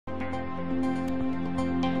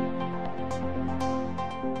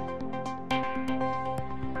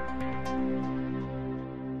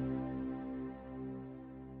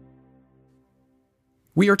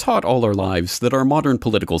We are taught all our lives that our modern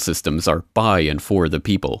political systems are by and for the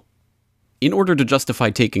people. In order to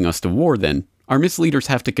justify taking us to war, then, our misleaders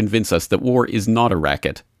have to convince us that war is not a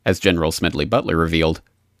racket, as General Smedley Butler revealed,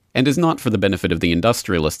 and is not for the benefit of the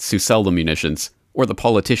industrialists who sell the munitions, or the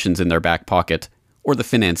politicians in their back pocket, or the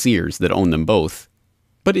financiers that own them both,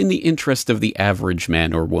 but in the interest of the average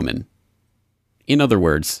man or woman. In other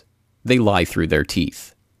words, they lie through their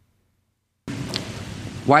teeth.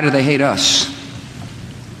 Why do they hate us?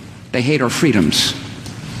 They hate our freedoms,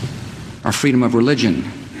 our freedom of religion,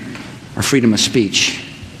 our freedom of speech,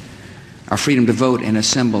 our freedom to vote and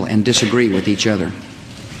assemble and disagree with each other.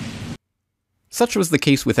 Such was the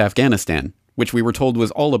case with Afghanistan, which we were told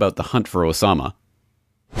was all about the hunt for Osama.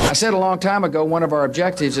 I said a long time ago one of our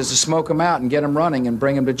objectives is to smoke them out and get them running and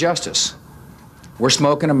bring them to justice. We're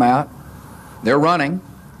smoking them out, they're running,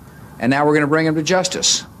 and now we're going to bring them to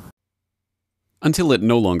justice. Until it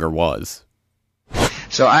no longer was.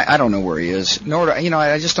 So I don't know where he is, nor do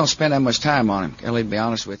I just don't spend that much time on him, Kelly, to be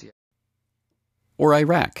honest with you. Or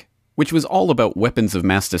Iraq, which was all about weapons of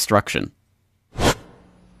mass destruction.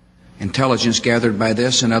 Intelligence gathered by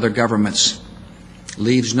this and other governments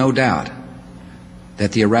leaves no doubt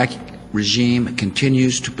that the Iraqi regime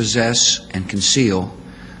continues to possess and conceal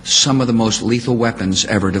some of the most lethal weapons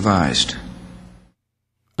ever devised.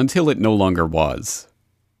 Until it no longer was.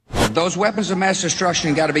 Those weapons of mass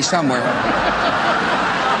destruction got to be somewhere.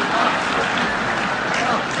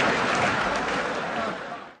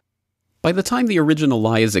 By the time the original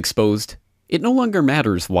lie is exposed, it no longer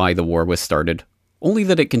matters why the war was started, only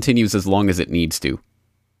that it continues as long as it needs to.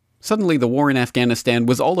 Suddenly the war in Afghanistan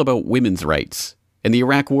was all about women's rights, and the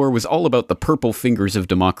Iraq war was all about the purple fingers of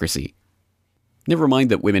democracy. Never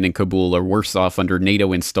mind that women in Kabul are worse off under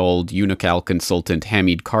NATO-installed UNICAL consultant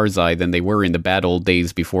Hamid Karzai than they were in the bad old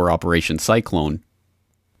days before Operation Cyclone.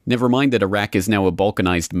 Never mind that Iraq is now a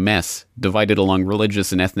balkanized mess, divided along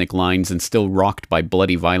religious and ethnic lines and still rocked by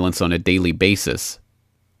bloody violence on a daily basis.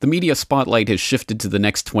 The media spotlight has shifted to the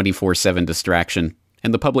next 24/7 distraction,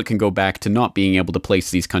 and the public can go back to not being able to place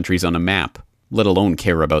these countries on a map, let alone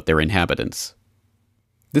care about their inhabitants.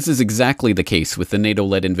 This is exactly the case with the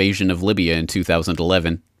NATO-led invasion of Libya in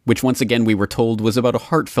 2011, which once again we were told was about a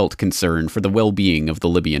heartfelt concern for the well-being of the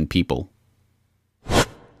Libyan people.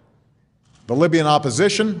 The Libyan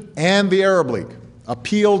opposition and the Arab League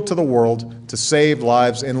appealed to the world to save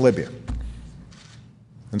lives in Libya.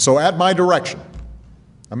 And so at my direction,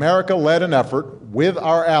 America led an effort with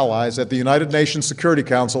our allies at the United Nations Security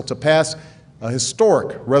Council to pass a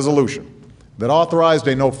historic resolution that authorized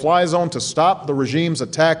a no-fly zone to stop the regime's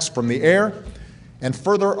attacks from the air and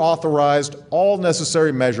further authorized all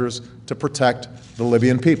necessary measures to protect the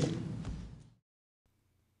Libyan people.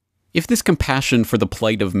 If this compassion for the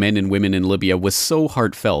plight of men and women in Libya was so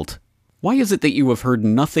heartfelt, why is it that you have heard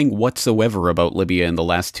nothing whatsoever about Libya in the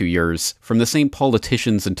last 2 years from the same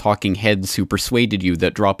politicians and talking heads who persuaded you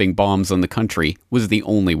that dropping bombs on the country was the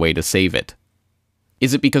only way to save it?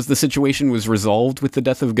 Is it because the situation was resolved with the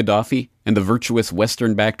death of Gaddafi, and the virtuous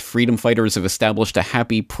Western-backed freedom fighters have established a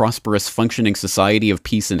happy, prosperous, functioning society of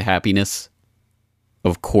peace and happiness?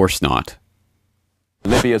 Of course not.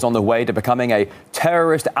 Libya is on the way to becoming a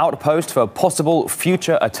terrorist outpost for possible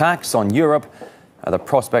future attacks on Europe. The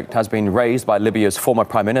prospect has been raised by Libya's former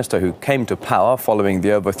prime minister, who came to power following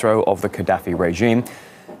the overthrow of the Gaddafi regime.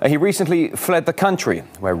 He recently fled the country,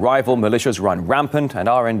 where rival militias run rampant and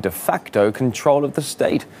are in de facto control of the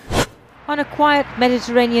state. On a quiet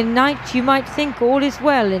Mediterranean night, you might think all is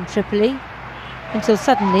well in Tripoli, until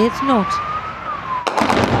suddenly it's not.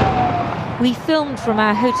 We filmed from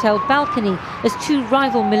our hotel balcony as two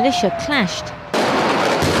rival militia clashed.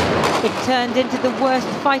 It turned into the worst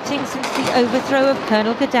fighting since the overthrow of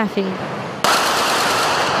Colonel Gaddafi.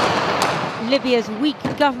 Libya's weak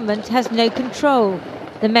government has no control.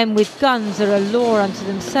 The men with guns are a law unto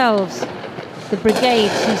themselves. The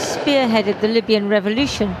brigades who spearheaded the Libyan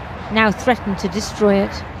revolution now threaten to destroy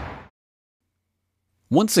it.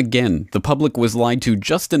 Once again, the public was lied to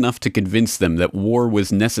just enough to convince them that war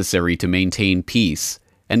was necessary to maintain peace.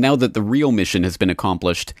 And now that the real mission has been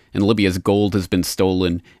accomplished, and Libya's gold has been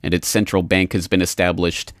stolen, and its central bank has been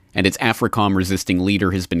established, and its AFRICOM-resisting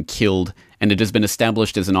leader has been killed, and it has been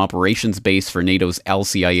established as an operations base for NATO's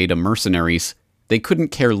Al-Qaeda mercenaries, they couldn't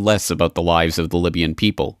care less about the lives of the Libyan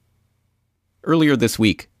people. Earlier this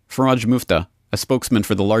week, Faraj Mufta, a spokesman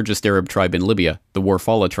for the largest Arab tribe in Libya, the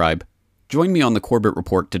Warfala tribe, joined me on the Corbett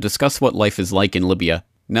Report to discuss what life is like in Libya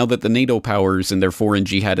now that the NATO powers and their foreign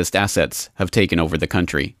jihadist assets have taken over the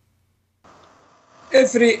country.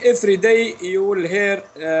 Every day you will hear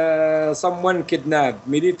someone kidnapped,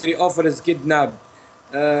 military officers kidnapped,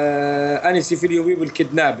 any civilian people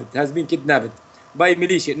kidnapped, has been kidnapped by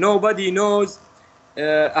militia. Nobody knows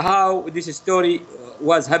how this story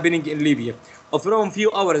was happening in Libya. From few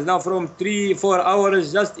hours, now from 3-4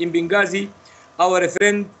 hours, just in Benghazi, our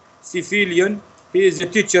friend civilian, he is a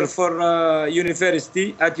teacher for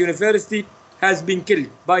university, has been killed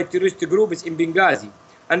by terrorist groups in Benghazi.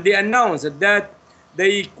 And they announced that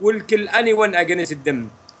they will kill anyone against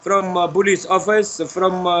them, from police office,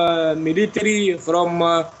 from military, from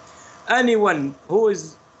anyone who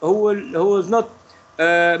is not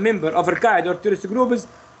a member of Al-Qaeda or terrorist groups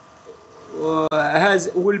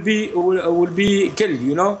will be killed.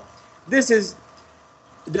 You know, this is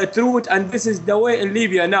the truth, and this is the way in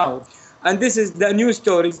Libya now, and this is the new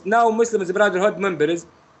stories now. Muslims Brotherhood members,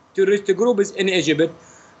 terrorist groups in Egypt.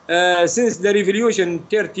 Since the revolution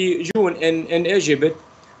 30 June in Egypt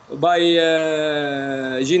by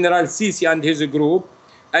General Sisi and his group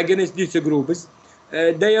against these groups,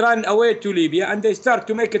 they ran away to Libya and they start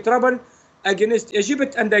to make trouble against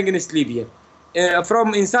Egypt and against Libya,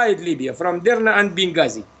 from inside Libya, from Derna and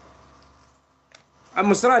Benghazi. And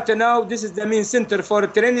Misrata now, this is the main center for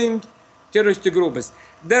training terrorist groups.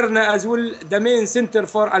 Derna as well, the main center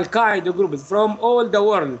for Al-Qaeda groups from all the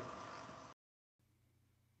world.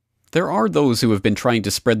 There are those who have been trying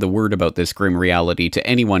to spread the word about this grim reality to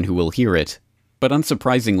anyone who will hear it, but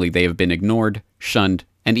unsurprisingly they have been ignored, shunned,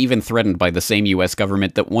 and even threatened by the same US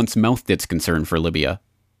government that once mouthed its concern for Libya.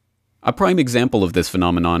 A prime example of this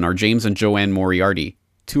phenomenon are James and Joanne Moriarty,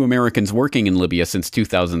 two Americans working in Libya since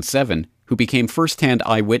 2007, who became first-hand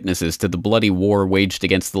eyewitnesses to the bloody war waged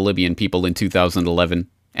against the Libyan people in 2011,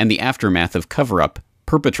 and the aftermath of cover-up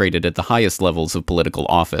perpetrated at the highest levels of political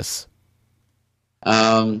office.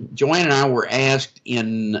 Joanne and I were asked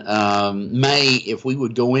in May if we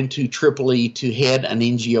would go into Tripoli to head an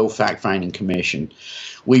NGO fact-finding commission.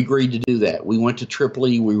 We agreed to do that. We went to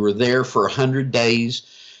Tripoli. We were there for 100 days.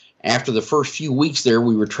 After the first few weeks there,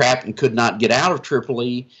 we were trapped and could not get out of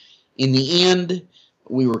Tripoli. In the end,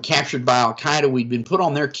 we were captured by Al-Qaeda. We'd been put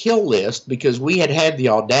on their kill list because we had had the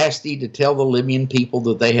audacity to tell the Libyan people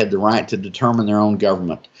that they had the right to determine their own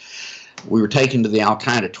government. We were taken to the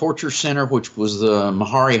Al-Qaeda torture center, which was the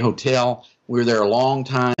Mahari Hotel. We were there a long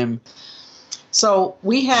time. So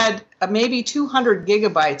we had maybe 200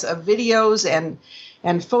 gigabytes of videos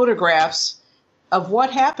and photographs of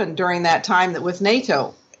what happened during that time with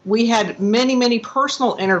NATO. We had many, many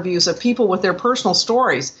personal interviews of people with their personal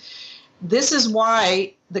stories. This is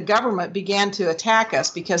why the government began to attack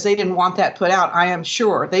us, because they didn't want that put out, I am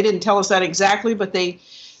sure. They didn't tell us that exactly, but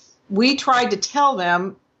we tried to tell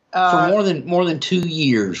them. For more than 2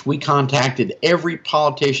 years, we contacted every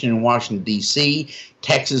politician in Washington, D.C.,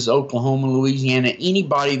 Texas, Oklahoma, Louisiana,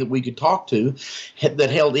 anybody that we could talk to that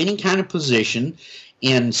held any kind of position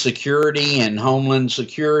in security and homeland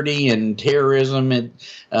security and terrorism and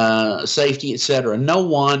safety, etc. No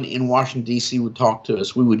one in Washington, D.C. would talk to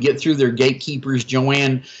us. We would get through their gatekeepers.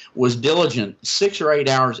 Joanne was diligent 6 or 8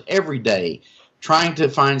 hours every day trying to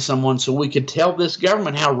find someone so we could tell this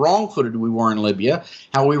government how wrong-footed we were in Libya,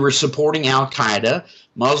 how we were supporting Al-Qaeda,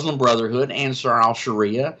 Muslim Brotherhood, Ansar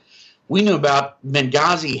al-Sharia. We knew about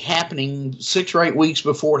Benghazi happening 6 or 8 weeks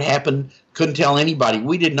before it happened. Couldn't tell anybody.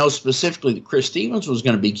 We didn't know specifically that Chris Stevens was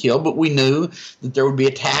going to be killed, but we knew that there would be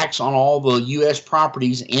attacks on all the U.S.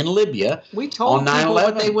 properties in Libya. We told people,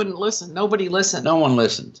 but they wouldn't listen. Nobody listened. No one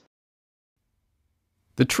listened.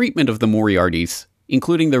 The treatment of the Moriartys,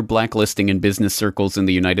 including their blacklisting in business circles in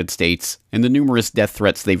the United States and the numerous death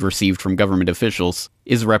threats they've received from government officials,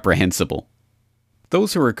 is reprehensible.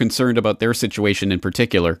 Those who are concerned about their situation in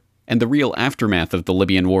particular, and the real aftermath of the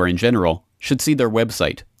Libyan war in general, should see their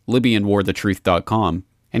website, LibyanWarTheTruth.com,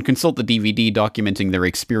 and consult the DVD documenting their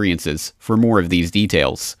experiences for more of these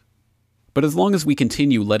details. But as long as we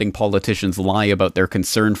continue letting politicians lie about their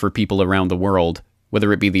concern for people around the world,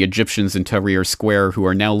 whether it be the Egyptians in Tahrir Square who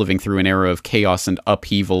are now living through an era of chaos and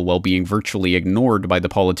upheaval while being virtually ignored by the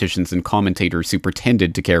politicians and commentators who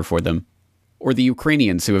pretended to care for them, or the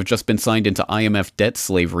Ukrainians who have just been signed into IMF debt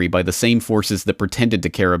slavery by the same forces that pretended to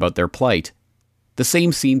care about their plight, the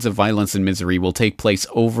same scenes of violence and misery will take place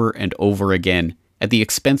over and over again, at the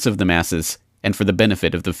expense of the masses, and for the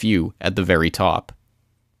benefit of the few at the very top.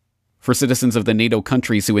 For citizens of the NATO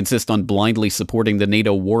countries who insist on blindly supporting the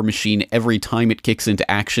NATO war machine every time it kicks into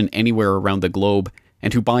action anywhere around the globe,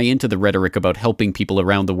 and who buy into the rhetoric about helping people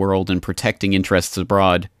around the world and protecting interests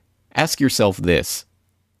abroad, ask yourself this.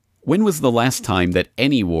 When was the last time that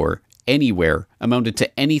any war, anywhere amounted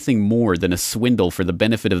to anything more than a swindle for the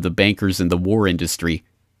benefit of the bankers and the war industry,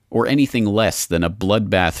 or anything less than a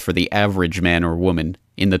bloodbath for the average man or woman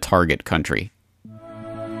in the target country.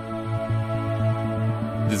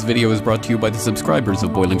 This video is brought to you by the subscribers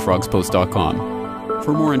of BoilingFrogsPost.com.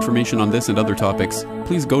 For more information on this and other topics,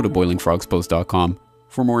 please go to BoilingFrogsPost.com.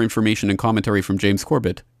 For more information and commentary from James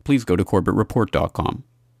Corbett, please go to CorbettReport.com.